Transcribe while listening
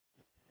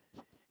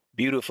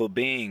Beautiful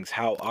beings,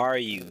 how are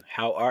you?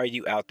 How are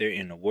you out there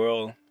in the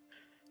world?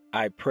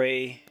 I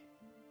pray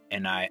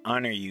and I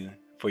honor you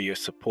for your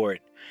support.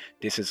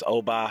 This is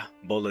Oba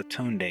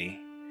Bolatunde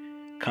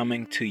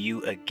coming to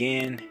you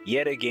again,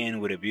 yet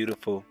again, with a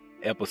beautiful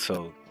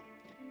episode.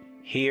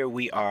 Here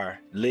we are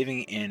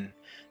living in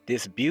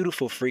this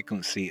beautiful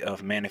frequency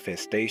of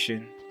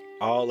manifestation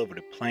all over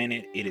the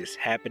planet. It is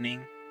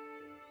happening.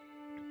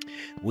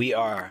 We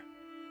are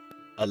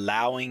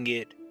allowing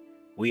it.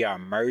 We are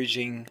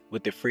merging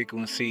with the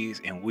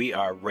frequencies and we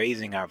are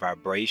raising our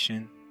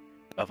vibration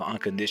of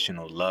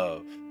unconditional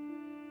love.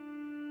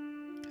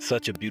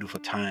 Such a beautiful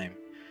time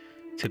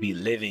to be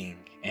living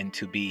and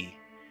to be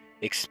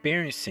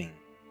experiencing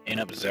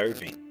and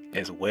observing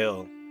as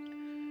well.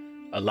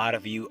 A lot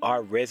of you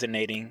are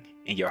resonating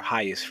in your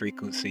highest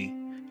frequency.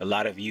 A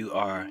lot of you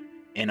are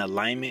in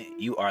alignment.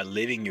 You are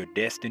living your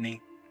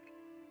destiny.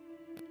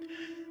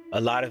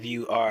 A lot of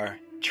you are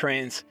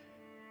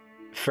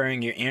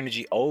transferring your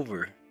energy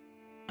over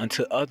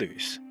unto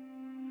others.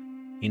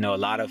 A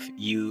lot of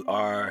you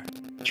are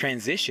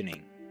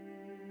transitioning,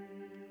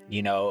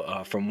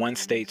 from one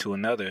state to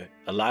another.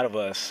 A lot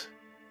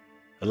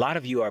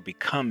of you are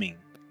becoming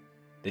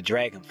the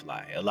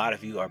dragonfly. A lot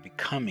of you are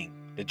becoming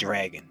the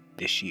dragon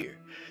this year.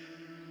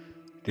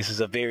 This is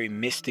a very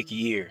mystic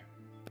year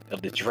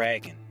of the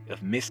dragon,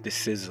 of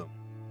mysticism,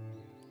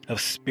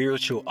 of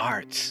spiritual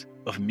arts,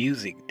 of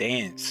music,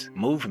 dance,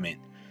 movement,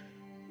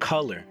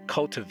 color,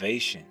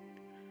 cultivation,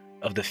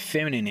 of the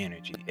feminine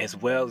energy, as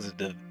well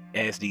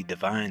as the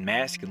divine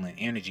masculine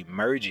energy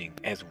merging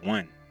as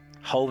one,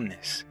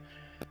 wholeness.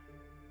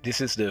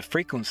 This is the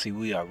frequency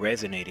we are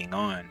resonating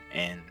on,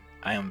 and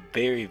I am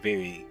very,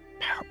 very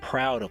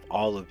proud of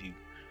all of you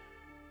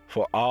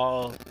for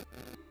all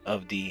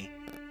of the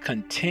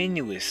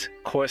continuous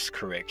course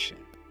correction,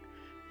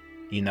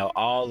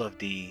 all of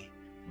the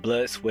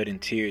blood, sweat,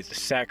 and tears, the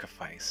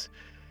sacrifice,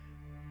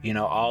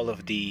 all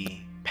of the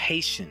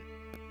patient,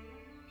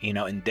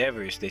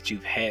 endeavors that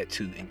you've had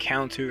to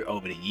encounter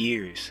over the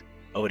years,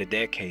 over the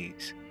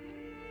decades,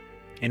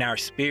 and our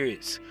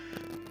spirits,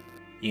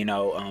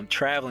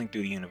 traveling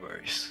through the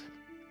universe,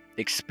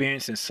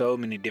 experiencing so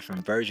many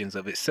different versions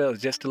of itself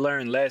just to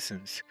learn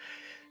lessons,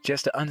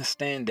 just to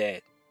understand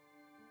that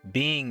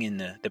being in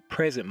the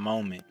present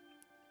moment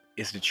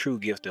is the true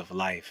gift of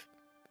life.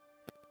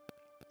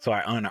 So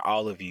I honor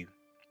all of you.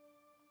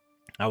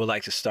 I would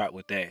like to start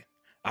with that.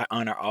 I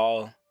honor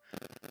all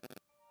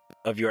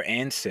of your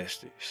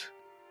ancestors,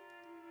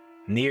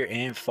 near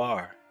and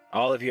far,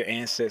 all of your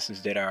ancestors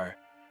that are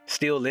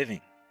still living,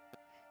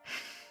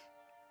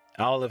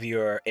 all of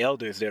your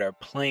elders that are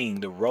playing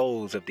the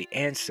roles of the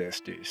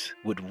ancestors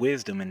with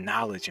wisdom and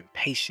knowledge and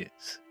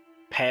patience,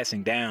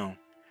 passing down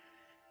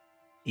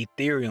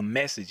ethereal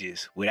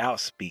messages without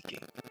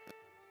speaking,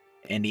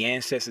 and the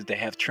ancestors that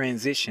have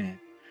transitioned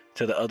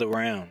to the other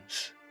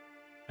realms.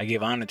 I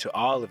give honor to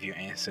all of your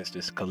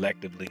ancestors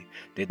collectively,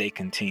 that they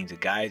continue to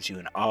guide you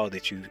in all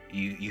that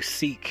you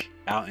seek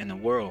out in the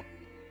world.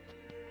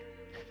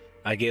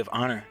 I give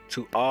honor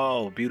to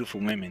all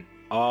beautiful women,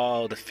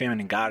 all the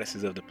feminine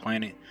goddesses of the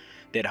planet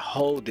that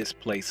hold this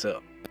place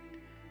up.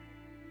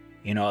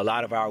 A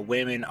lot of our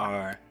women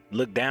are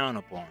looked down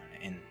upon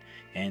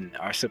and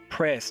are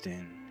suppressed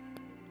and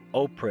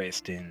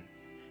oppressed, and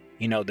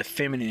the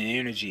feminine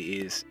energy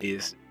is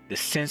the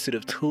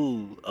sensitive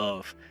tool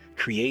of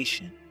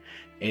creation.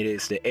 It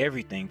is the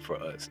everything for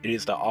us. It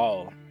is the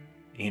all.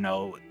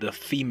 The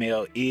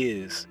female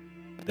is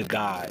the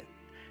God.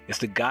 It's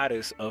the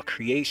goddess of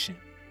creation.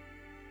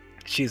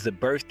 She's the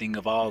birthing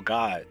of all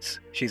gods.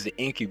 She's the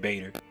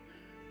incubator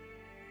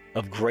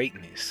of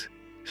greatness.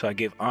 So I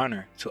give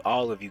honor to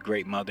all of you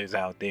great mothers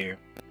out there.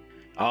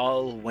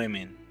 All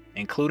women,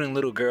 including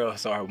little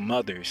girls, are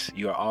mothers.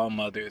 You are all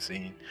mothers,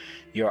 and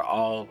you are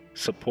all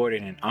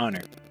supported and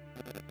honored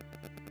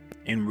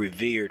and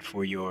revered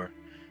for your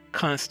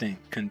constant,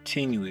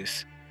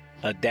 continuous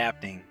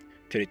adapting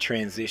to the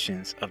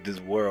transitions of this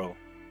world.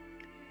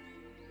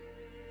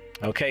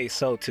 Okay,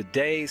 so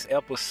today's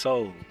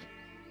episode,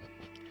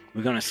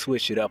 we're going to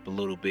switch it up a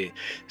little bit.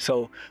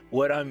 So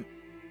what I'm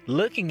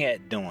looking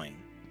at doing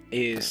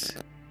is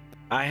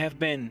I have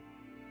been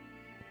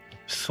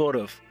sort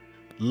of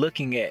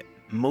looking at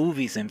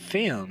movies and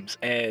films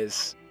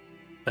as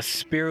a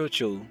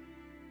spiritual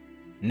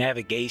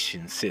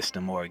navigation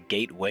system or a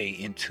gateway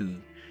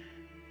into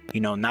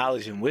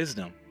knowledge and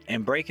wisdom,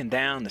 and breaking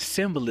down the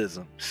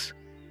symbolisms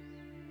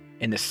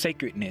and the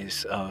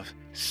sacredness of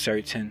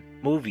certain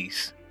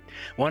movies.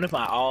 One of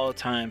my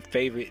all-time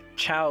favorite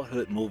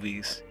childhood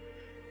movies,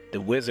 The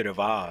Wizard of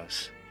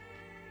Oz.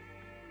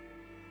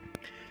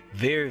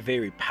 Very,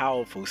 very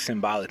powerful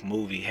symbolic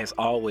movie, has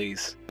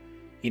always,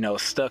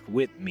 stuck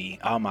with me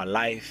all my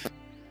life.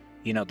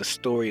 The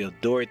story of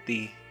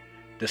Dorothy,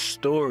 the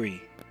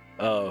story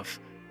of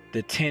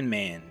the Tin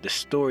Man, the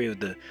story of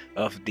the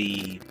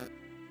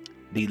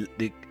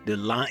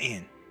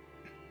lion,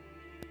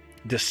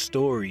 the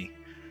story,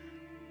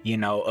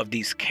 of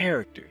these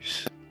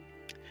characters,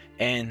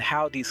 and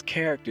how these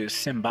characters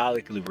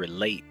symbolically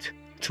relate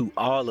to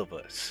all of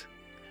us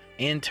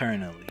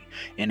internally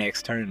and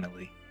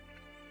externally.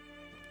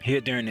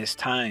 Here during this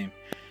time,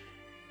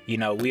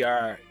 we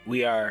are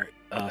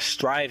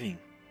striving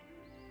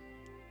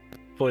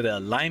for the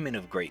alignment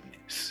of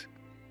greatness.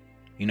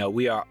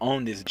 We are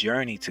on this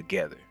journey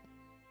together.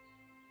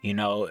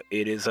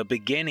 It is a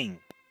beginning,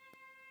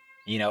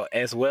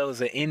 as well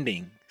as an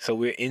ending. So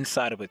we're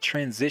inside of a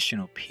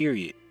transitional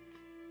period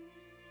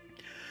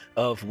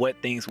of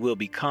what things will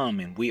become,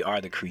 and we are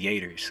the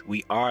creators.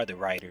 We are the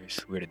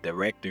writers. We're the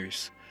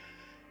directors.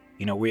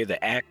 We're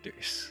the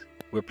actors.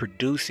 We're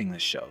producing the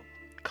show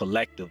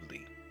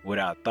collectively with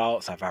our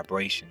thoughts, our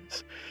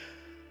vibrations.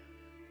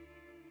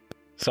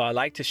 So I'd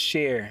like to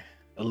share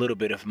a little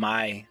bit of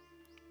my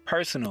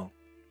personal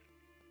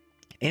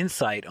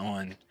insight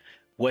on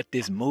what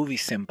this movie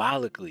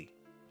symbolically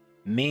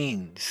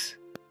means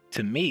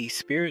to me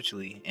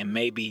spiritually, and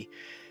maybe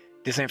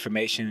this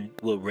information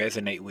will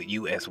resonate with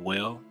you as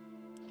well.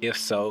 If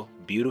so,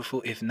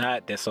 beautiful. If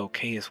not, that's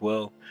okay as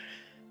well.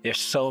 There's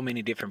so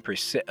many different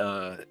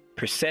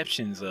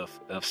perceptions of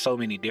so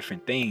many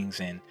different things,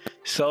 and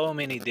so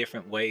many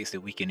different ways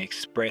that we can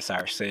express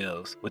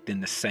ourselves within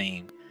the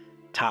same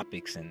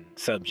topics and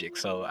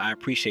subjects. So I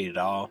appreciate it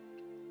all.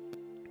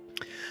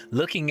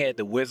 Looking at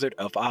the Wizard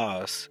of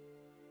Oz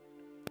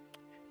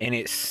and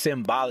its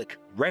symbolic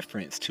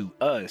reference to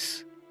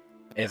us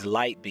as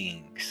light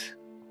beings,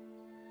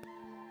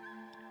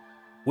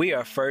 we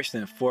are first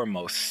and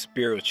foremost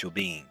spiritual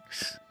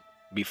beings.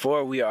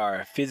 Before we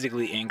are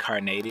physically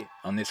incarnated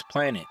on this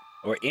planet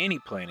or any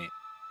planet,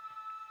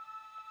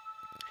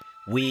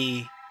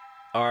 we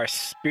are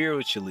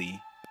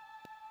spiritually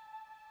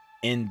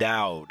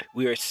endowed.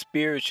 We are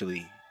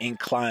spiritually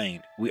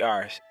inclined. We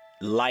are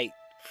light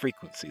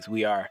frequencies.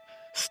 We are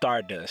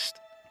stardust.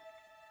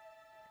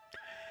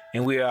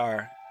 And we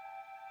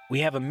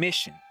have a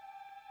mission.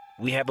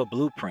 We have a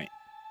blueprint.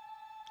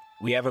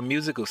 We have a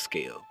musical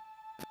scale.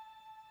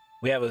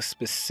 We have a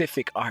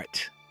specific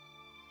art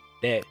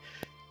that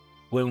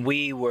when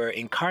we were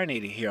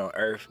incarnated here on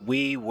earth,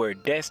 we were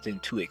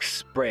destined to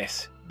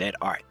express that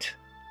art.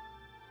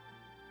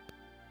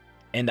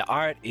 And the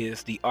art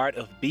is the art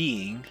of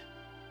being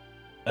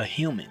a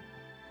human.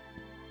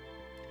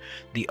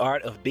 The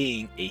art of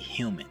being a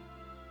human.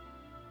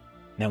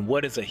 Now,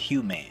 what is a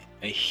human?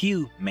 A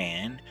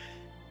human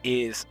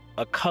is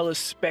a color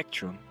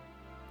spectrum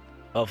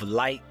of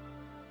light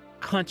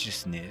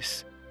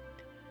consciousness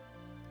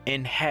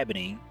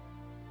inhabiting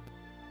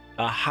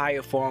a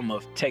higher form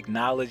of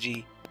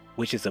technology,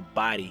 which is a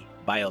body,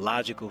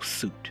 biological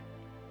suit.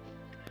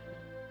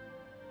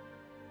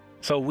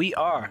 So we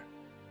are,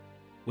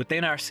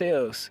 within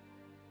ourselves,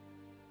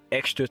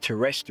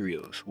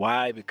 extraterrestrials.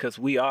 Why? Because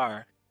we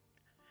are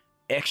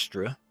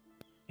extra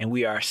and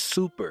we are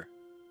super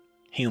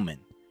human.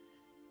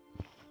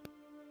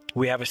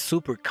 We have a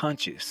super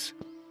conscious.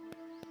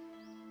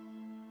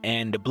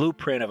 And the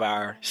blueprint of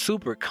our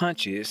super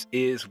conscious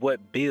is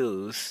what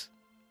builds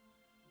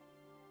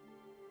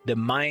the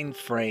mind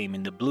frame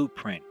and the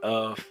blueprint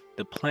of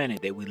the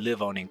planet that we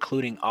live on,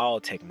 including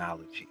all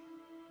technology.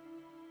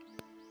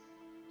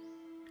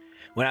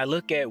 When I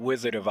look at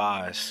Wizard of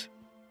Oz,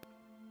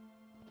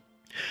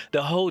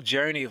 the whole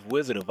journey of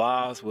Wizard of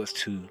Oz was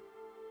to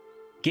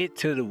get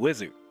to the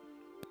wizard.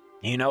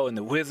 And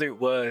the wizard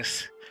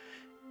was,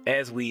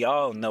 as we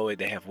all know it,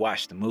 that have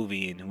watched the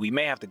movie, and we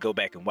may have to go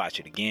back and watch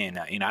it again.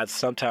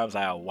 Sometimes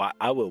I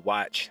would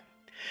watch,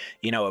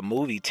 a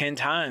movie 10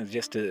 times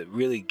just to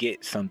really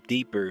get some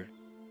deeper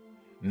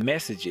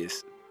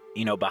messages,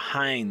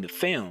 behind the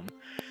film.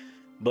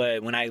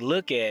 But when I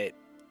look at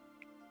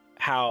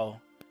how,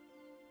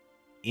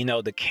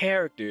 the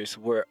characters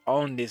were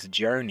on this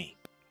journey,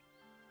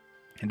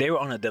 and they were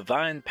on a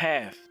divine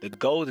path, the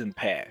golden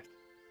path,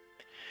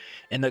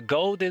 and the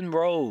golden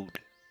road,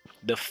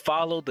 the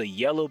follow the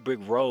yellow brick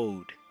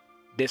road.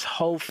 This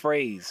whole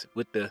phrase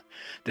with the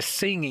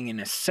singing and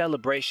the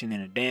celebration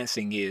and the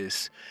dancing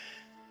is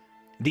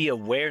the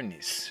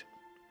awareness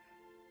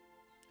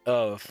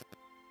of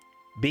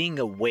being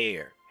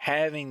aware,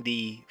 having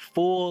the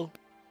full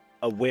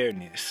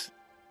awareness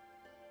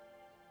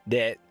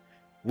that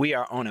we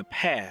are on a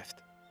path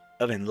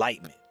of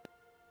enlightenment.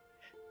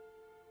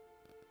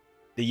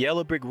 The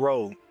yellow brick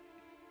road,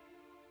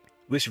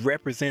 which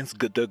represents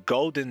the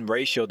golden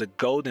ratio, the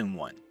golden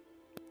one,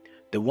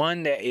 the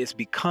one that is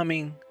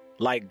becoming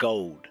like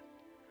gold.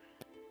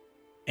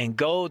 And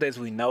gold, as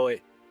we know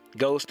it,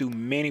 goes through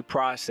many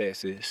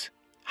processes: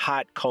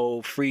 hot,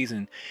 cold,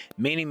 freezing,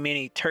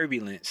 many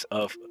turbulence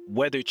of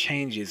weather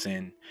changes,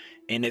 and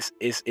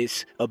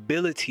its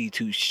ability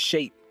to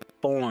shape,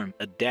 form,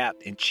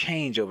 adapt, and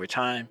change over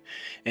time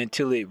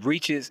until it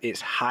reaches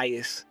its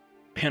highest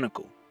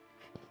pinnacle,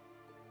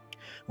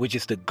 which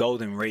is the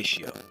golden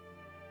ratio.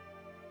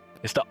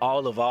 It's the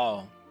all of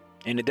all,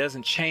 and it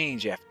doesn't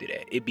change after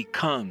that. It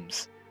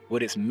becomes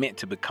what it's meant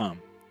to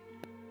become.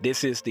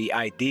 This is the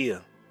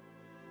idea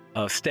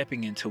of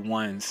stepping into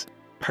one's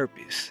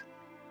purpose,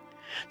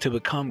 to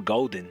become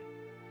golden.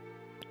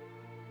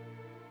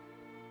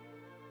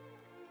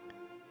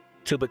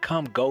 To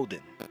become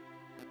golden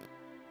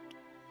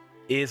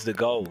is the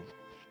goal.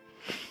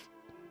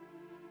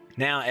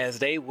 Now, as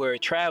they were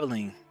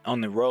traveling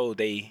on the road,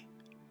 they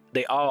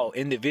all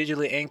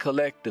individually and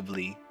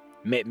collectively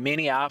met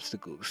many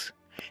obstacles.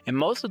 And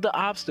most of the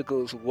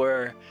obstacles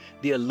were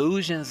the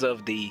illusions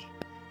of the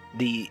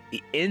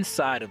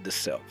inside of the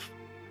self.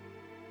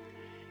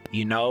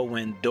 You know,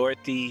 when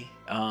Dorothy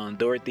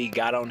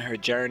got on her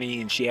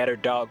journey and she had her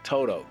dog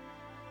Toto.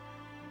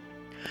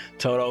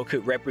 Toto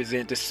could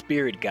represent the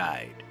spirit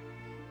guide,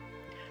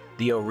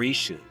 the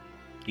Orisha.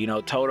 You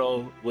know,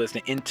 Toto was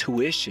the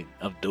intuition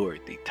of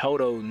Dorothy.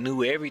 Toto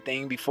knew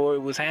everything before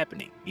it was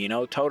happening. You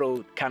know,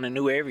 Toto kind of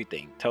knew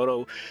everything.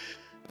 Toto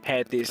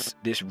had this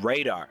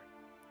radar,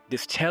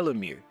 this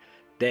telomere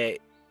that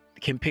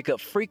can pick up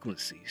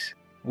frequencies,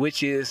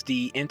 which is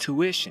the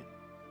intuition.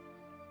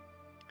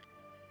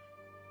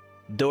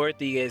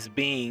 Dorothy as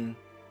being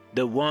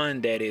the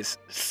one that is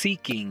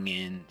seeking,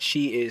 and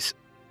she is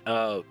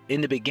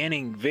in the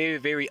beginning very,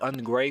 very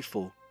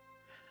ungrateful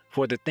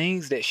for the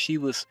things that she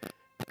was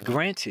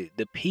granted,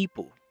 the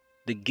people,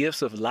 the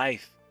gifts of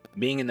life,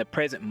 being in the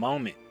present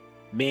moment,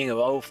 being an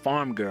old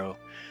farm girl.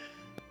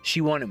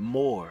 She wanted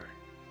more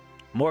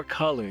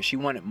color. She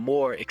wanted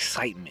more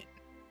excitement.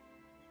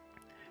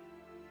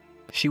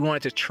 She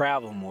wanted to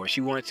travel more.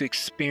 She wanted to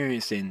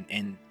experience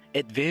and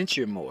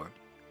adventure more.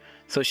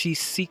 So she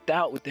seeked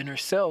out within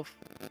herself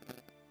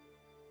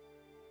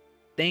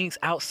things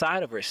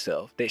outside of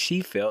herself that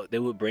she felt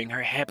that would bring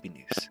her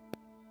happiness.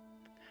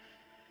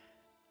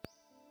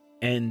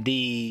 And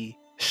the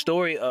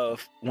story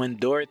of when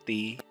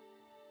Dorothy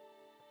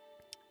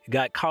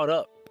got caught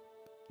up,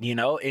 you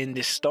know, in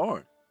this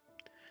storm,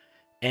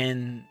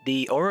 and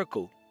the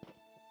oracle,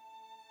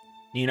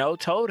 you know,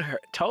 told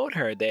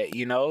her that,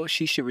 you know,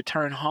 she should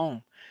return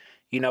home,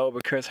 you know,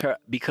 because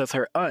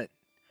her aunt,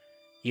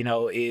 you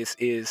know, is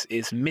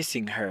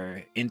missing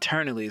her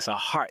internally. It's a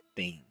heart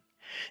thing.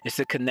 It's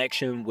a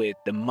connection with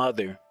the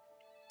mother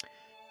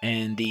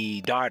and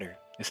the daughter.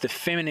 It's the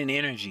feminine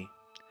energy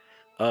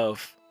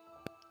of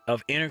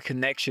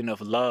interconnection, of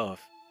love,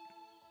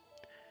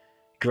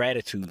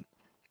 gratitude.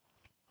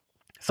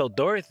 So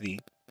Dorothy,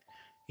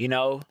 you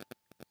know,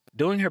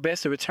 doing her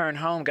best to return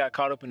home, got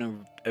caught up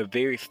in a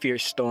very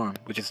fierce storm,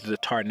 which is the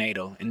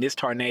tornado. And this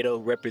tornado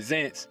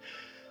represents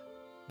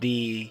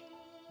the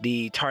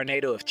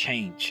tornado of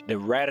change, the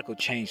radical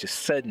change, the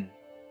sudden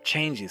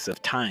changes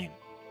of time.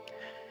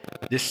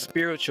 This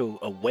spiritual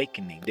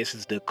awakening, this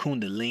is the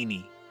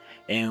Kundalini.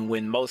 And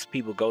when most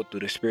people go through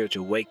the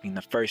spiritual awakening,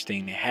 the first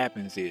thing that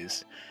happens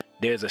is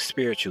there's a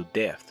spiritual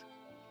death.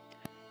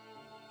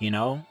 You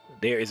know,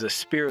 there is a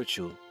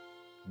spiritual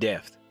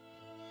death.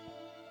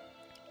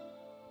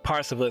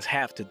 Parts of us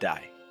have to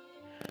die,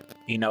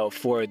 you know,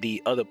 for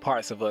the other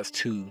parts of us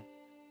to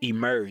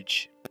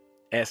emerge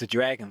as a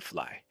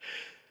dragonfly.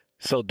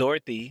 So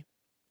Dorothy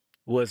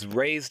was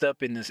raised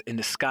up in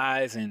the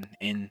skies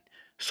and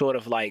sort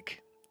of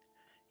like,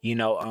 you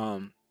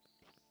know,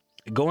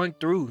 going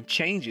through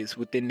changes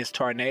within this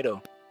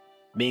tornado,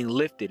 being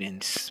lifted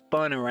and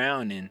spun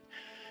around and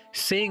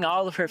seeing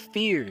all of her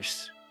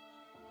fears,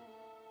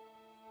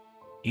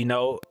 you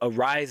know,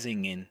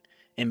 arising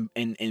and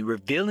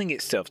revealing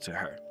itself to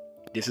her.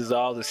 This is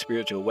all the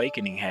spiritual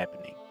awakening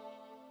happening.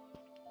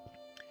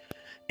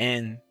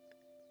 And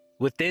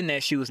within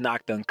that, she was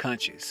knocked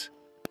unconscious.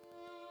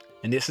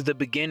 And this is the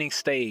beginning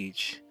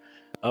stage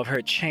of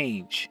her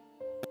change,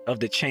 of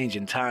the change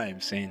in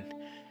times. And,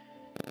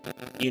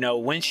 you know,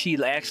 when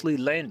she actually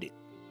landed,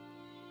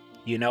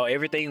 you know,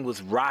 everything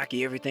was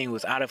rocky, everything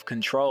was out of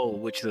control,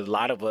 which is a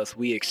lot of us,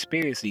 we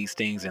experience these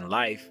things in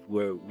life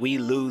where we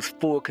lose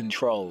full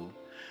control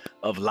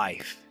of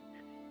life.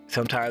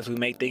 Sometimes we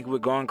may think we're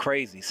going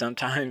crazy.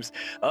 Sometimes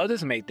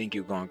others may think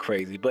you're going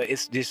crazy, but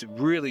it's just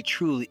really,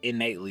 truly,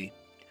 innately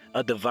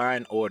a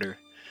divine order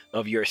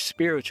of your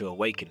spiritual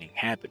awakening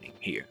happening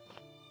here.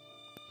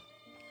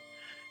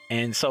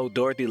 And so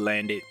Dorothy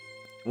landed.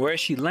 Where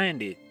she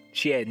landed,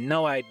 she had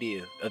no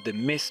idea of the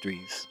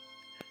mysteries,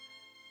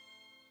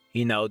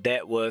 you know,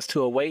 that was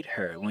to await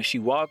her. When she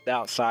walked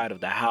outside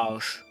of the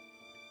house,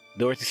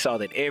 Dorothy saw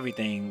that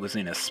everything was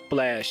in a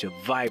splash of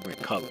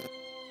vibrant color.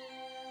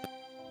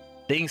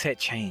 Things had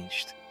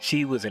changed.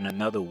 She was in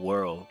another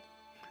world,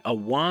 a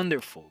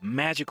wonderful,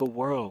 magical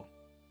world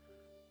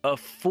of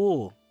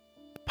full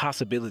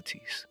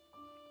possibilities.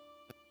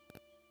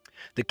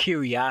 The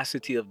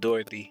curiosity of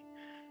Dorothy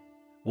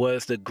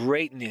was the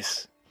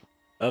greatness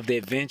of the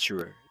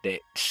adventurer that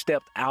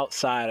stepped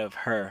outside of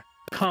her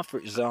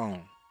comfort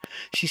zone.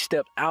 She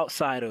stepped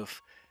outside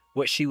of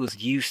what she was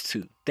used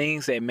to,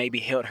 things that maybe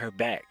held her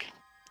back,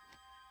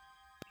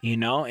 you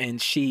know,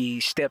 and she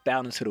stepped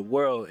out into the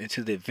world,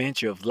 into the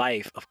adventure of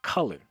life, of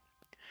color,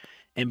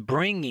 and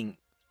bringing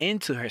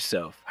into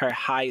herself her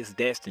highest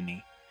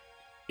destiny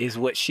is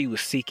what she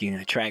was seeking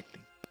and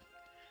attracting.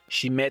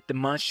 She met the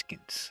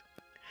Munchkins,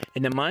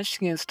 and the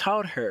Munchkins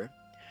taught her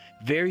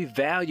very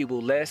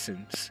valuable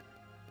lessons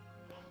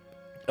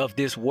of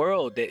this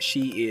world that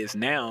she is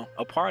now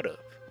a part of.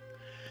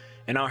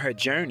 And on her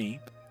journey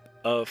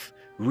of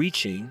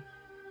reaching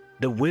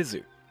the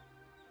wizard,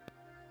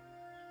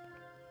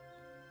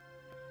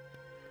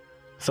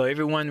 So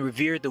everyone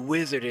revered the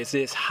wizard as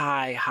this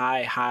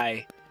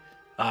high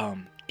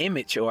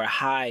image or a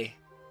high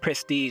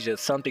prestige of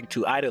something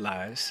to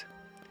idolize,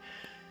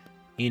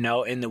 and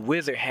the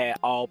wizard had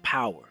all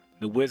power.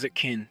 The wizard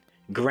can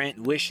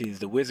grant wishes.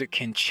 The wizard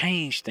can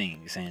change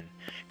things and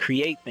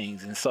create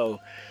things. And so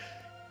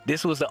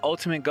this was the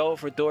ultimate goal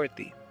for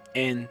Dorothy.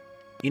 And,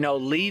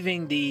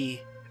 leaving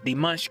the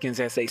Munchkins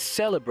as they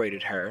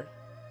celebrated her,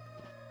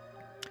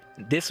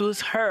 this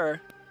was her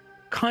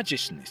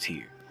consciousness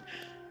here.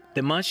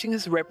 The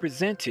Munchkins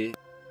represented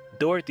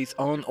Dorothy's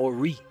own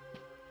Ori,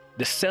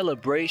 the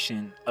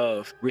celebration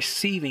of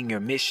receiving your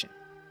mission.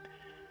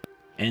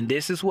 And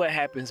this is what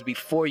happens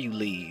before you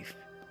leave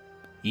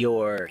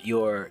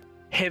your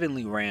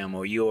heavenly realm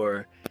or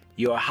your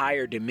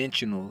higher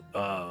dimensional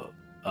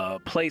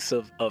place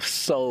of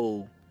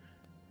soul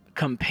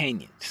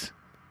companions.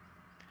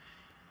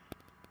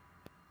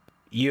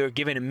 You're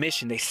given a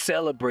mission. They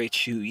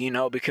celebrate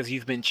you, because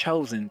you've been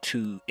chosen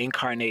to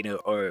incarnate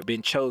or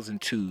been chosen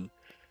to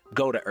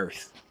go to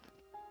Earth.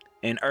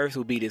 And Earth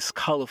will be this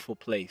colorful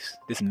place,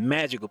 this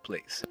magical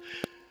place.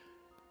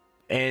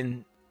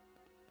 And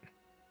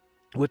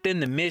within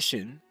the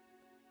mission,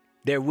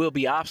 there will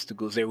be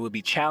obstacles, there will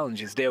be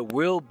challenges, there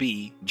will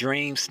be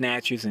dream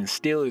snatchers and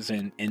stealers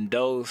and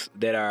those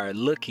that are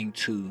looking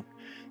to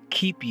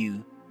keep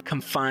you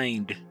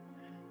confined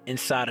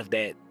inside of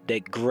that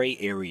gray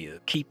area,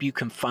 keep you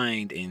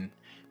confined in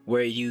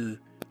where you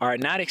are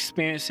not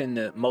experiencing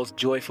the most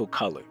joyful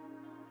color.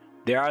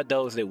 There are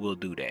those that will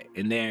do that.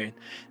 And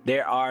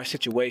there are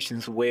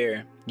situations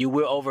where you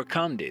will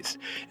overcome this.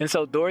 And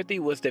so Dorothy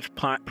was the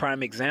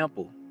prime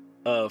example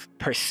of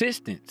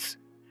persistence,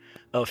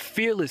 of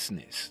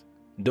fearlessness.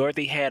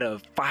 Dorothy had a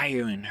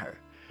fire in her.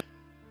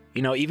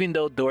 Even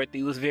though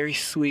Dorothy was very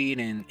sweet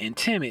and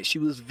timid, she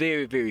was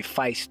very, very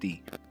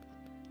feisty.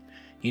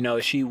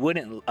 She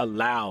wouldn't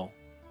allow,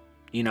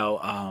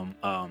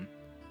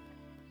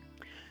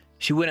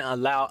 she wouldn't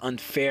allow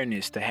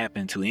unfairness to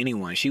happen to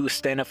anyone. She would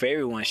stand up for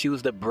everyone. She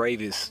was the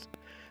bravest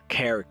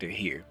character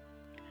here.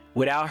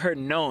 Without her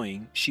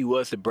knowing, she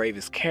was the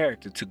bravest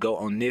character to go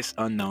on this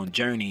unknown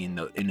journey in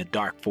the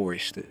dark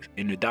forest.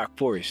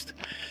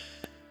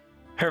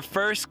 Her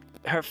first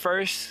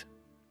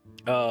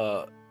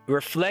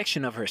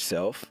reflection of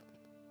herself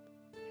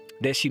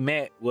that she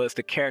met was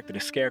the character, the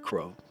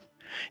Scarecrow.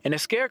 And the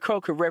Scarecrow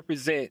could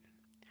represent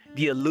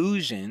the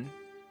illusion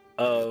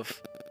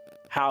of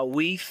how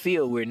we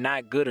feel we're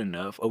not good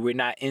enough or we're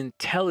not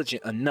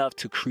intelligent enough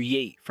to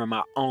create from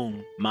our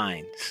own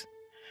minds.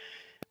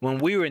 When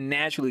we were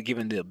naturally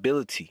given the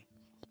ability,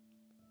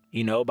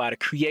 by the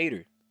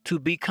Creator to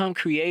become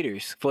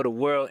creators for the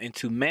world and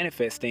to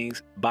manifest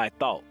things by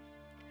thought.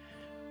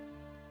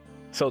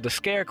 So the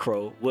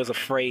Scarecrow was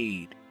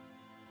afraid,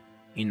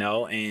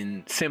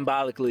 and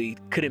symbolically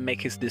couldn't make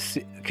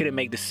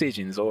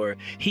decisions, or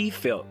he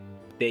felt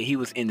that he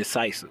was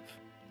indecisive.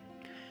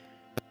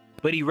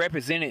 But he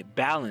represented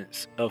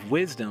balance of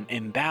wisdom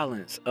and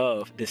balance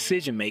of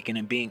decision making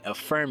and being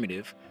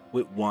affirmative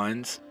with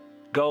one's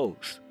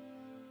goals.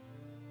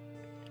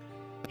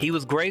 He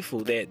was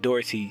grateful that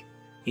Dorothy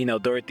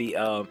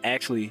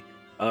actually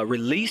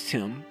released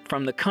him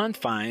from the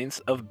confines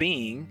of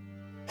being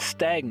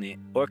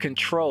stagnant or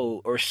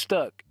controlled or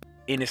stuck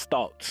in his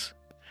thoughts.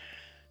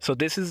 So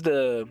this is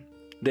the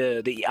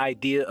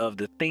idea of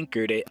the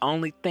thinker that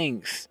only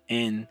thinks,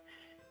 and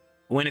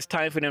when it's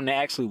time for them to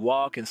actually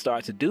walk and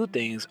start to do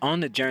things on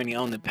the journey,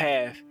 on the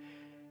path,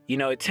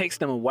 it takes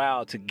them a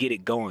while to get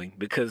it going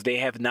because they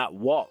have not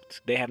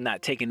walked. They have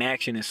not taken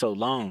action in so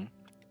long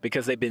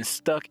because they've been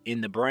stuck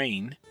in the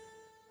brain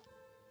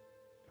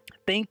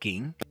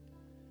thinking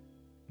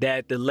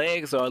that the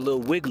legs are a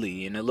little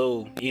wiggly and a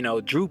little,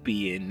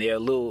 droopy, and they're a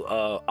little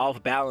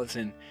off balance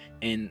and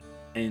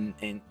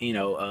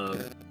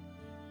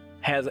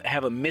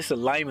have a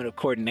misalignment of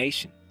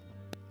coordination.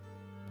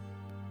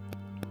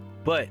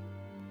 But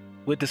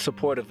with the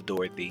support of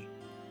Dorothy,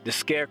 the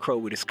Scarecrow,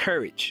 with his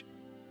courage,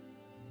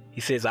 he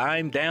says,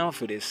 I'm down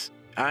for this.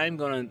 I'm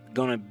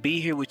gonna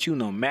be here with you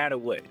no matter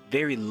what.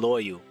 Very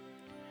loyal.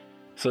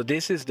 So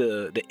this is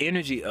the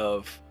energy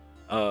of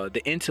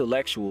the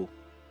intellectual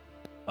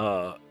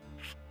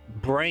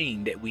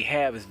brain that we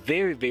have is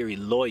very, very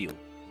loyal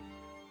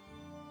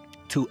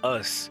to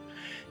us,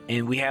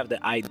 and we have the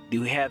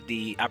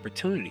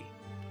opportunity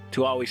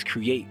to always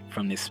create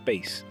from this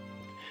space.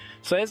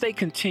 So as they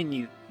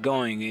continue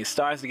going, it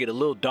starts to get a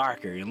little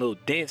darker and a little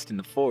dense in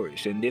the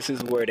forest, and this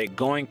is where they're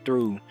going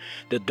through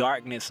the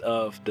darkness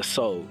of the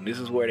soul. This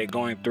is where they're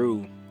going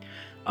through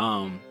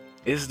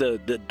this is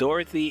the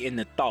Dorothy in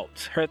the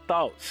thoughts, her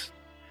thoughts,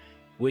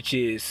 which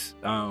is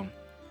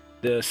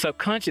the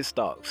subconscious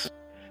thoughts,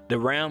 the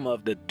realm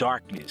of the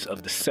darkness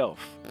of the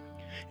self.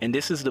 And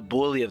this is the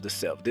bully of the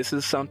self. This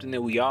is something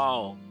that we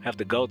all have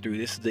to go through.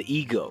 This is the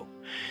ego.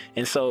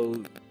 And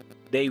so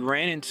they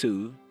ran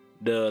into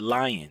the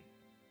lion.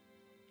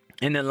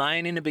 And the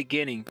lion in the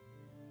beginning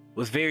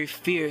was very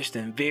fierce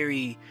and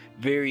very,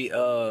 very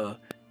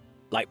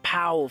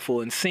powerful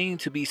and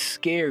seemed to be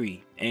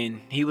scary. And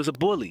he was a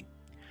bully.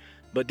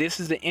 But this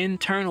is the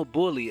internal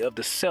bully of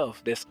the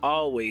self that's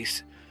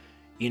always,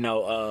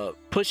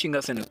 pushing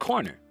us in a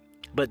corner.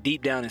 But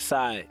deep down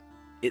inside,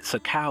 it's a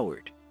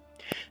coward.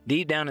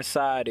 Deep down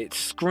inside, it's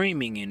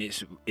screaming and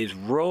it's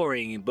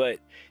roaring, but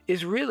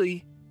it's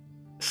really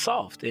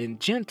soft and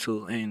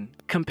gentle and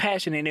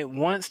compassionate. And it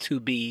wants to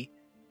be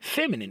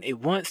feminine. It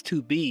wants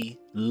to be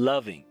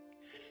loving.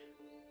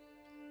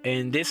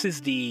 And this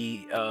is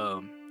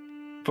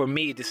for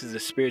me, this is a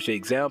spiritual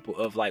example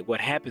of like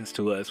what happens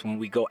to us when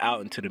we go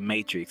out into the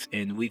matrix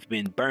and we've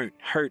been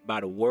hurt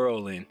by the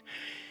world and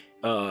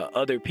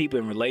other people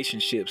in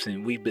relationships,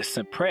 and we've been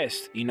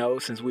suppressed,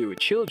 since we were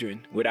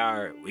children with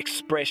our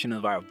expression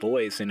of our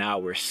voice and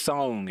our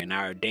song and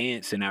our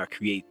dance and our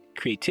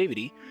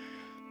creativity,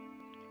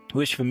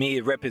 which for me,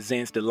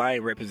 the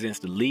lion represents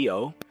the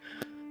Leo,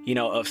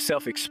 of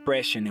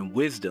self-expression and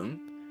wisdom.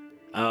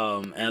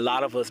 And a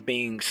lot of us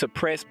being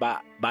suppressed by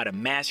the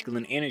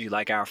masculine energy,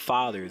 like our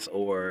fathers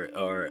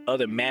or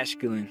other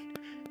masculine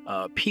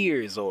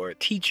peers or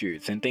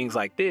teachers and things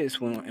like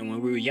this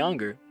when we were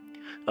younger,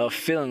 of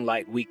feeling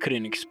like we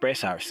couldn't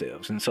express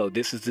ourselves. And so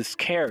this is this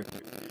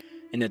character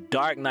in the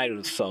dark night of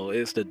the soul.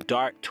 It's the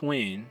dark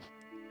twin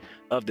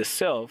of the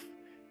self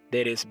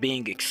that is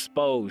being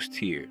exposed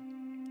here,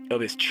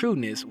 of its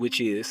trueness, which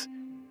is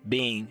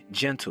being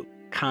gentle,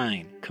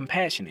 kind,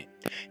 compassionate,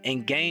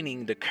 and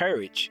gaining the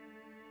courage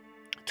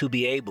to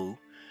be able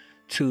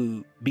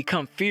to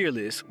become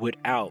fearless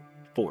without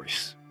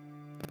force.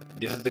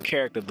 This is the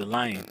character of the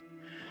lion.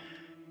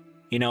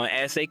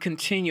 As they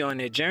continue on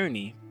their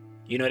journey,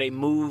 they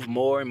move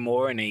more and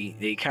more, and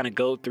they kind of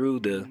go through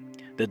the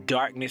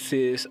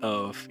darknesses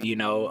of, the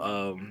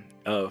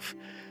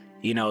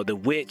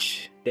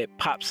witch that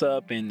pops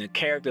up. And the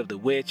character of the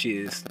witch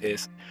is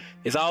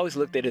always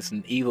looked at as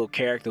an evil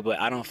character,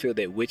 but I don't feel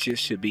that witches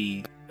should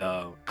be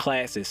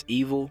classed as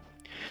evil.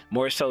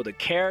 More so, the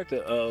character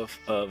of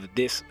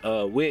this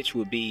witch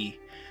would be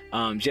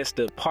just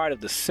the part of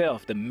the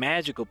self, the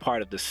magical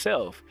part of the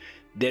self,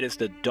 that is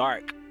the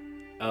dark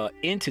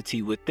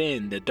entity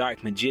within the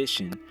dark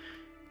magician,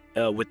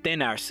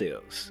 within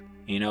ourselves.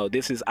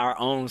 This is our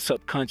own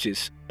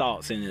subconscious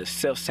thoughts and the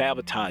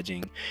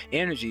self-sabotaging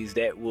energies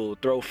that will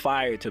throw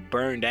fire to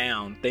burn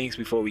down things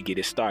before we get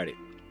it started.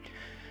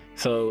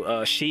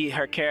 So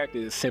her character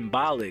is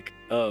symbolic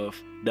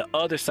of the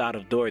other side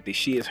of Dorothy.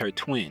 She is her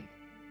twin.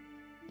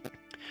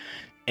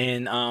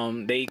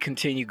 And they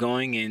continue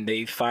going, and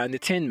they find the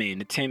Tin Man.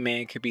 The Tin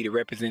Man could be the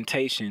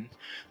representation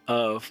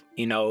of,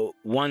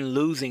 one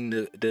losing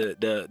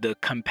the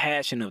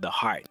compassion of the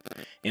heart.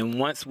 And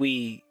once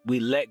we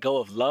let go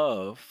of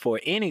love for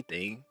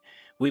anything,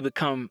 we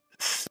become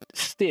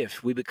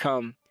stiff, we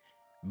become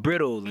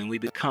brittle, and we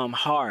become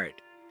hard.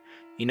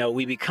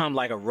 We become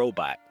like a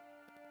robot.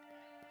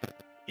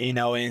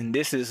 And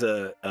this is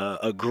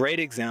a great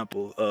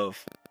example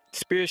of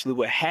spiritually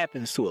what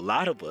happens to a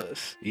lot of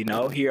us,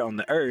 here on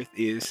the earth,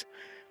 is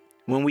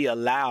when we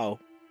allow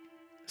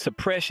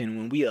suppression,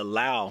 when we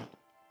allow,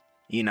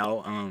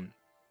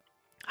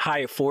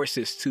 higher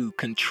forces to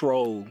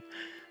control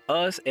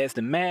us as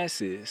the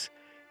masses,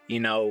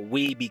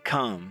 we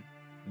become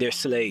their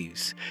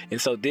slaves. And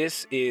so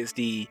this is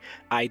the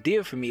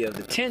idea for me of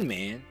the Tin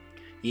Man,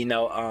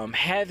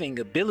 having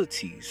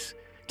abilities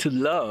to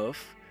love,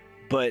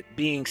 but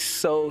being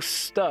so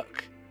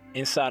stuck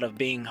inside of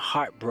being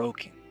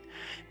heartbroken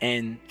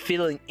and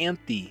feeling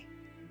empty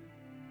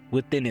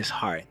within his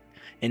heart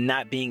and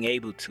not being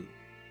able to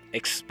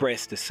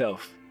express the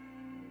self.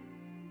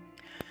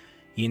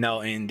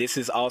 And this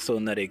is also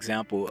another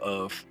example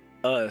of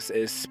us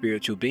as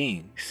spiritual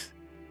beings,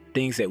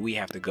 things that we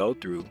have to go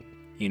through.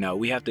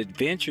 We have to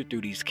venture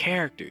through these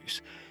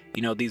characters,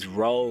 these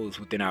roles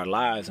within our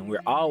lives, and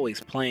we're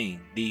always playing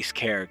these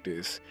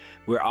characters.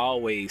 We're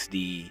always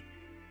the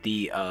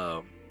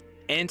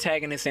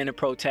antagonist and the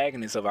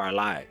protagonist of our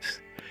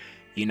lives.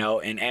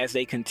 And as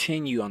they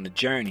continue on the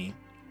journey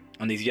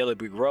on this yellow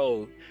brick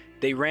road,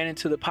 they ran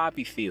into the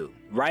poppy field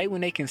right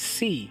when they can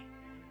see,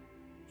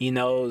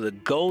 the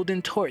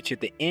golden torch at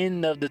the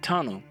end of the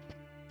tunnel,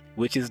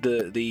 which is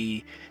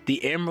the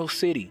Emerald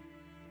City.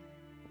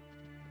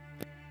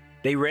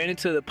 They ran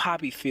into the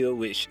poppy field,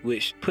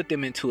 which put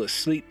them into a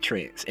sleep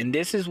trance. And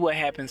this is what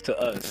happens to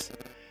us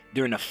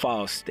during the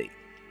fall state.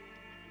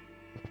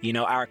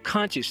 Our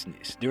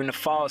consciousness during the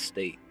fall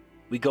state,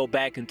 we go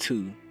back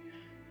into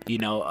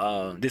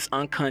this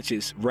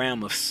unconscious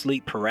realm of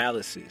sleep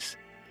paralysis,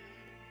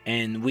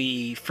 and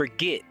we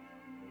forget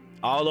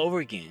all over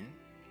again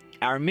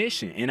our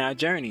mission and our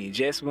journey.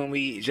 Just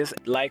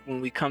like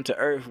when we come to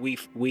earth,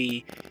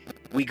 we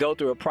go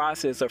through a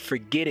process of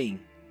forgetting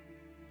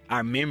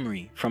our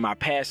memory from our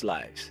past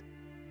lives,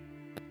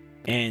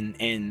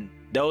 and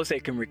those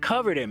that can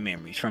recover their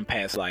memories from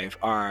past life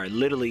are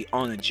literally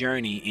on a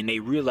journey, and they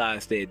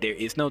realize that there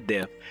is no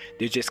death.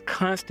 They're just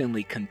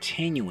constantly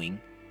continuing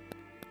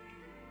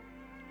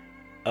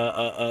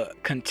a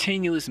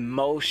continuous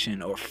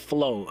motion or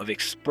flow of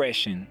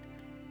expression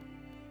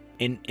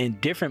in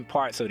different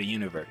parts of the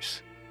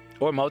universe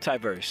or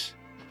multiverse,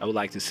 I would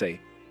like to say.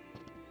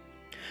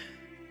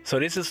 So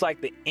this is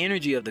like the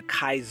energy of the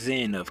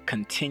Kaizen, of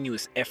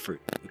continuous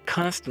effort. We're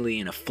constantly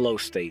in a flow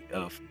state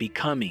of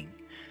becoming,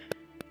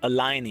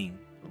 aligning,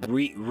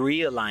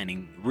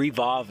 realigning,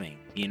 revolving,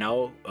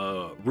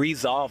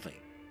 resolving,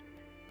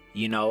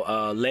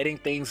 letting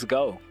things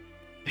go,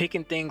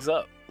 picking things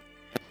up,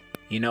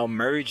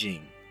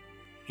 merging,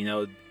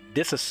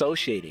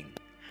 disassociating.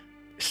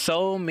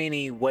 So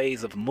many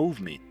ways of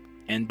movement.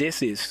 And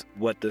this is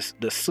what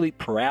the sleep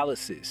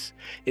paralysis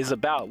is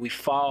about. We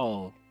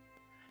fall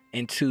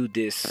into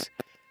this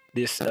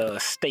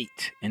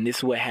state, and this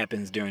is what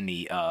happens during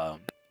the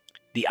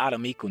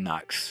autumn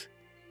equinox,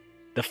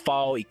 the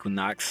fall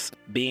equinox.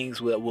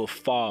 Beings will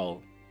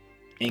fall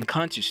in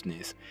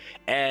consciousness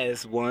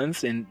as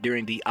ones, and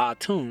during the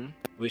autumn,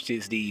 which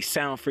is the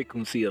sound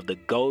frequency of the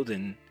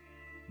golden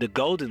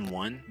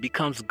one,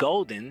 becomes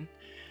golden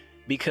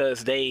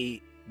because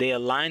they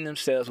align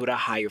themselves with a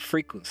higher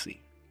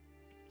frequency.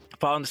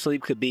 Falling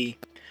asleep could be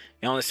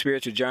on a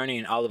spiritual journey,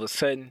 and all of a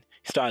sudden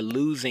start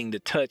losing the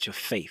touch of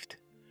faith,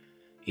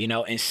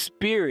 and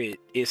spirit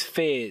is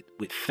fed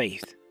with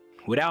faith.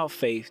 Without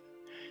faith,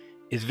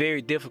 it's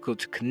very difficult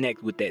to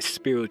connect with that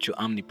spiritual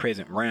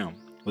omnipresent realm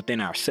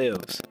within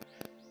ourselves.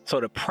 So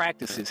the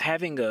practices,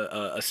 having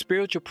a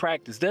spiritual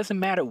practice, doesn't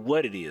matter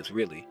what it is,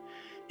 really.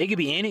 It could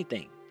be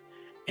anything.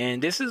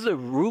 And this is a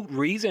root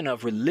reason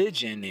of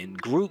religion and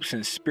groups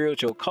and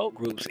spiritual cult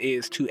groups,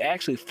 is to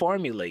actually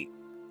formulate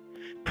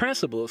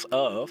principles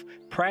of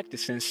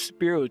practicing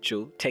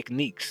spiritual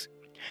techniques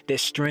that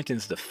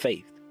strengthens the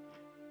faith.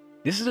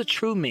 This is the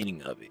true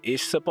meaning of it.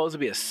 It's supposed to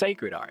be a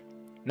sacred art,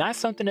 not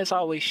something that's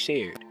always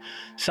shared,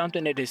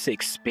 something that is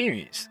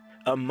experienced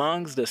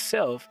amongst the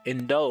self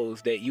and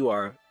those that you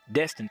are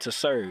destined to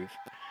serve,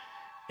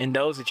 and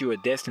those that you are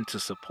destined to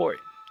support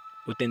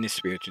within this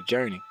spiritual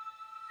journey.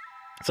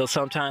 So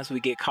sometimes we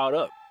get caught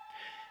up.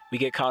 We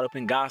get caught up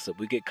in gossip.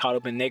 We get caught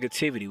up in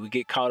negativity. We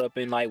get caught up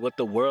in like what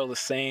the world is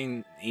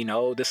saying,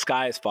 the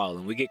sky is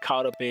falling. We get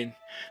caught up in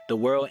the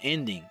world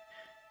ending.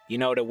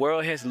 The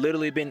world has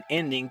literally been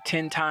ending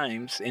 10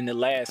 times in the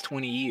last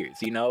 20 years.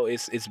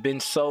 It's been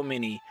so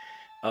many,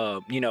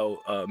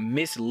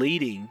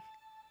 misleading,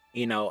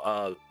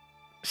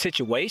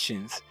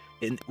 situations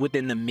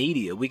within the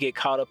media. We get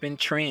caught up in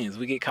trends.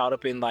 We get caught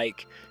up in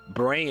like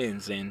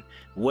brands and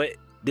what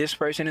this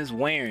person is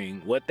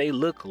wearing, what they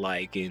look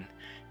like, and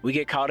we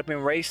get caught up in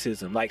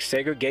racism, like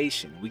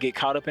segregation. We get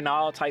caught up in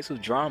all types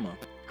of drama,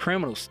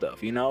 criminal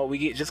stuff. We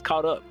get just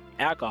caught up.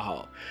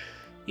 Alcohol,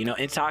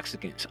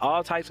 intoxicants,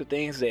 all types of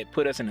things that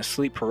put us in a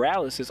sleep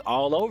paralysis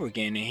all over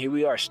again. And here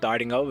we are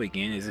starting over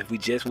again, as if we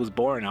just was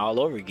born all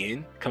over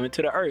again, coming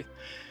to the earth.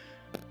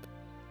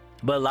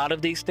 But a lot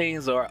of these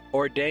things are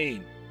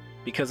ordained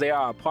because they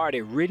are a part,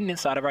 they're written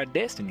inside of our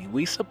destiny.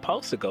 We're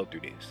supposed to go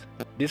through this.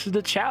 This is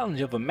the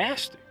challenge of a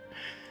master.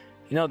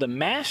 The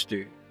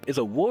master is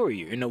a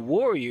warrior, and the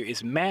warrior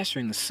is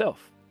mastering the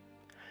self.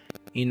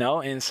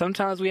 And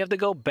sometimes we have to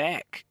go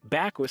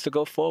backwards to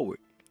go forward.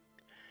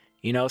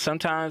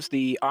 Sometimes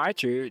the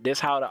archer, that's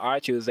how the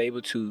archer is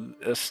able to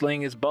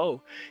sling his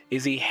bow,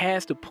 is he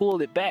has to pull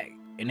it back,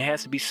 and there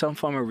has to be some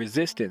form of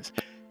resistance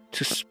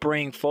to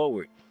spring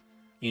forward,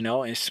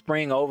 and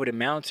spring over the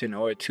mountain,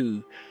 or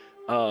to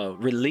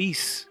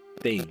release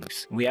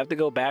things. We have to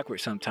go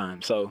backwards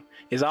sometimes. So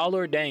it's all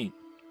ordained.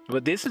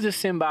 But this is a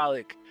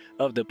symbolic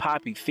of the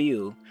poppy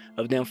field,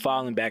 of them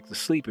falling back to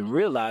sleep and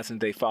realizing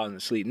they fallen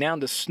asleep. Now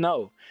the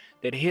snow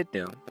that hit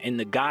them and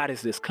the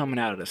goddess that's coming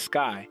out of the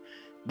sky,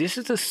 this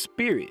is a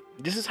spirit.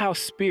 This is how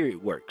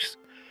spirit works.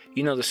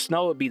 The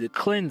snow would be the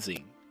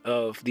cleansing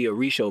of the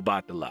Orisho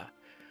Batala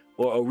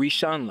or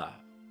Orishanla.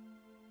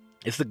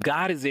 It's the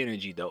goddess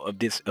energy, though, of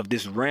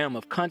this realm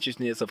of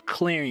consciousness, of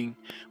clearing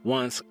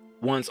one's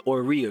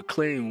Ori, or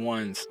clearing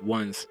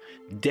one's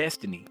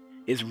destiny.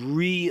 It's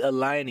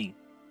realigning,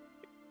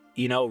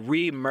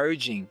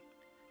 re-emerging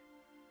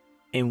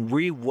and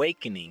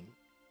reawakening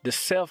the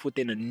self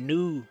within a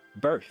new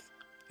birth.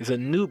 It's a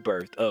new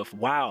birth of,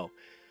 wow,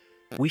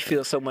 we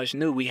feel so much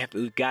new.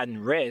 We've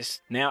gotten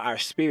rest. Now our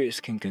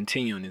spirits can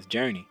continue on this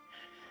journey.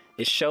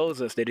 It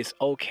shows us that it's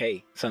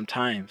okay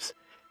sometimes,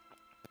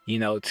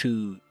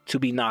 to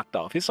be knocked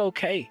off. It's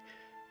okay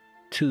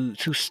to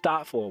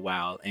stop for a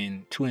while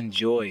and to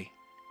enjoy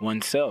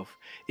oneself.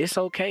 It's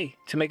okay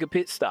to make a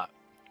pit stop,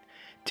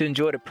 to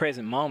enjoy the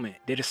present moment.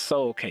 That is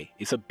so okay.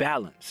 It's a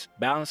balance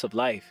of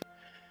life.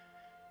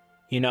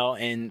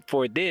 And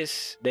for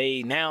this,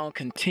 they now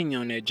continue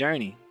on their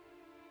journey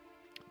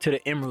to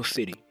the Emerald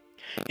City.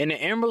 And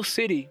the Emerald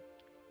City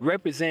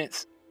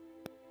represents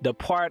the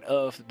part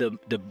of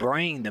the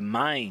brain, the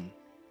mind.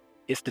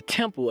 It's the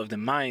temple of the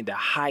mind, the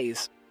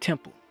highest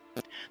temple.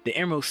 The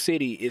Emerald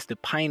City is the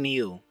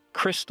pineal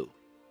crystal.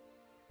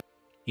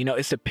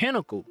 It's the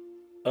pinnacle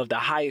of the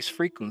highest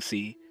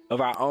frequency of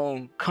our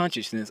own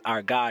consciousness,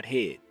 our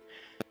Godhead.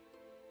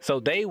 So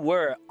they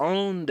were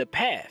on the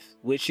path,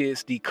 which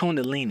is the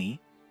Kundalini,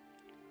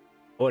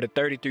 or the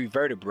 33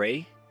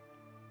 vertebrae.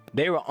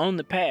 They were on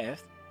the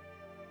path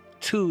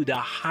to the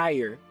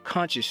higher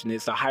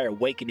consciousness, the higher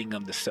awakening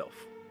of the self.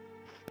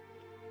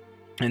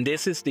 And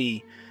this is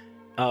the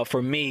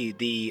For me,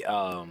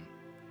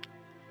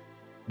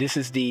 this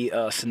is the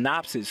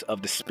synopsis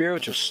of the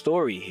spiritual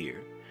story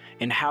here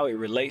and how it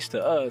relates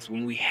to us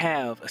when we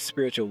have a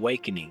spiritual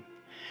awakening.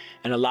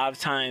 And a lot of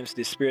times,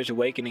 this spiritual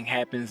awakening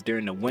happens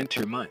during the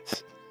winter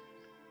months.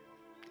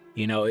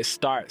 It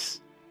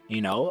starts,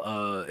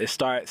 it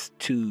starts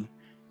to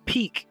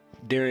peak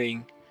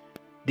during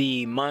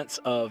the months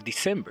of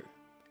December,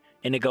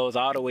 and it goes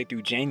all the way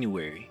through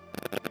January.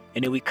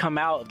 And then we come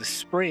out of the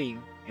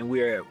spring and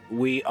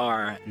we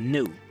are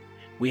new.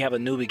 We have a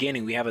new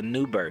beginning. We have a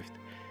new birth.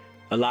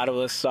 A lot of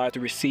us start to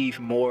receive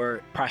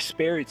more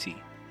prosperity.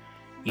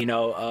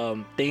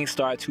 Things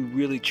start to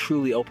really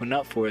truly open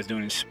up for us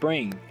during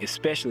spring,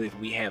 especially if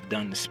we have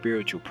done the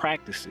spiritual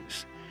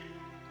practices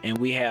and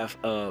we have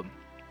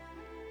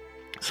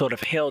sort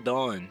of held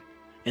on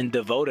and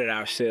devoted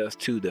ourselves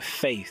to the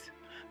faith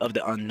of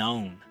the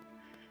unknown,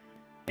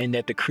 and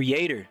that the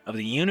creator of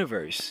the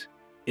universe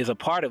is a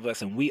part of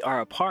us and we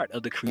are a part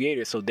of the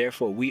creator. So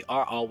therefore we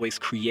are always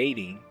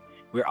creating,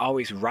 we're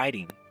always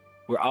writing,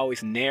 we're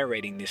always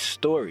narrating this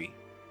story.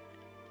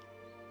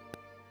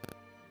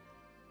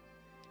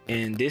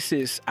 And this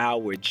is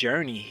our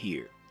journey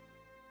here,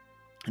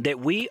 that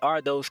we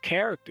are those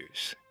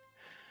characters.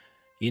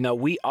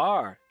 We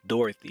are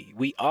Dorothy.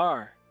 We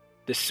are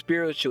the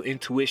spiritual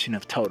intuition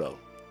of Toto.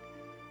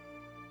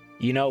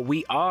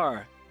 We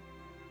are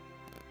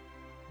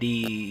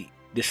the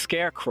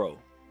scarecrow,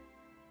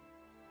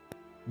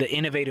 the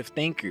innovative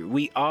thinker.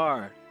 We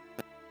are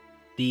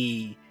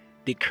the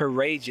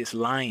courageous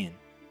lion,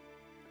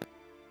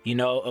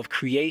 of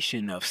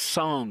creation, of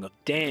song, of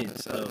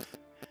dance,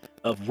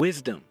 of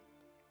wisdom,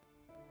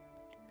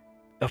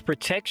 of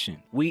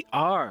protection. We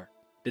are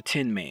the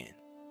Tin Man,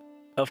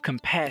 of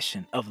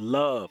compassion, of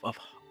love,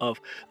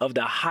 of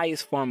the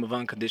highest form of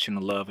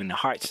unconditional love in the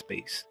heart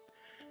space.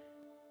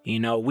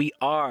 We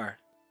are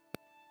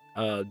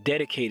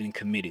dedicated and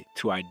committed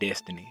to our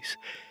destinies.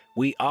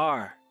 We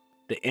are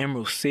the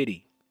Emerald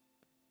City.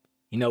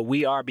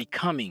 We are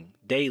becoming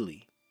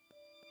daily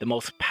the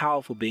most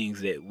powerful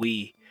beings that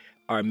we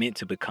are meant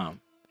to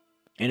become.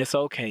 And it's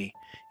okay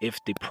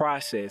if the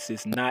process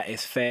is not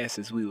as fast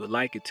as we would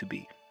like it to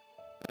be.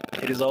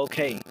 It is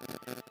okay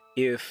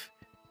if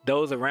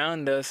those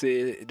around us,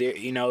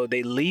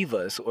 they leave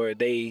us or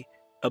they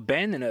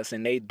abandon us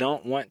and they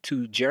don't want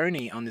to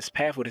journey on this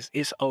path with us.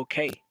 It's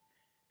okay,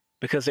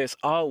 because there's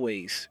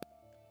always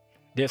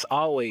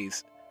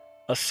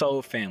a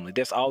soul family.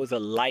 There's always a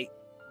light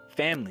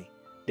family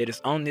that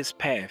is on this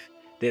path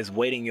that's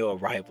waiting your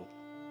arrival.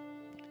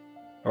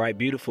 All right,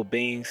 beautiful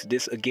beings.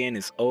 This again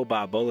is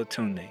Oba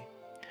Bolatunde.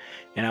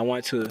 And I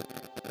want to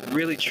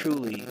really,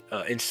 truly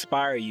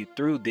inspire you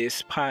through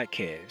this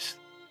podcast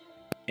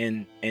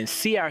and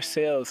see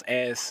ourselves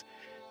as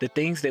the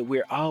things that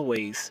we're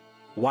always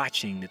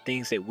watching, the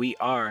things that we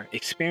are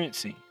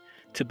experiencing,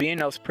 to be in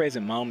those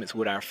present moments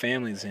with our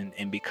families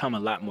and become a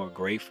lot more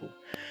grateful.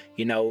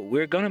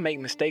 We're going to make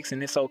mistakes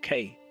and it's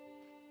okay,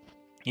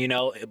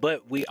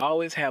 but we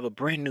always have a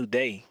brand new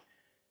day.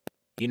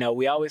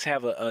 We always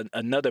have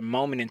another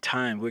moment in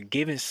time. We're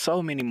given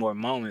so many more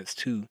moments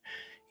to,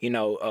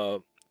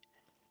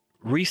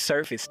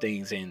 resurface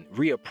things and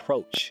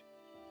reapproach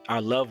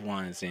our loved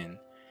ones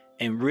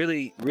and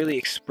really, really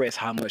express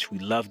how much we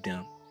love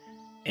them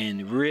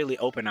and really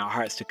open our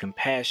hearts to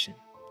compassion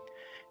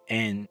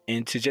and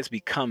to just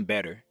become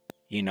better,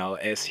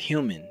 as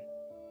human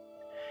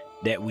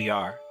that we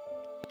are.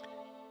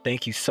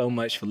 Thank you so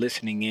much for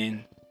listening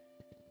in.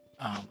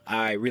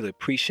 I really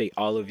appreciate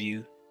all of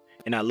you,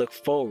 and I look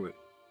forward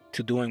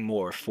to doing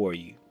more for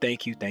you.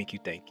 Thank you, thank you,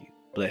 thank you.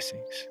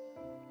 Blessings.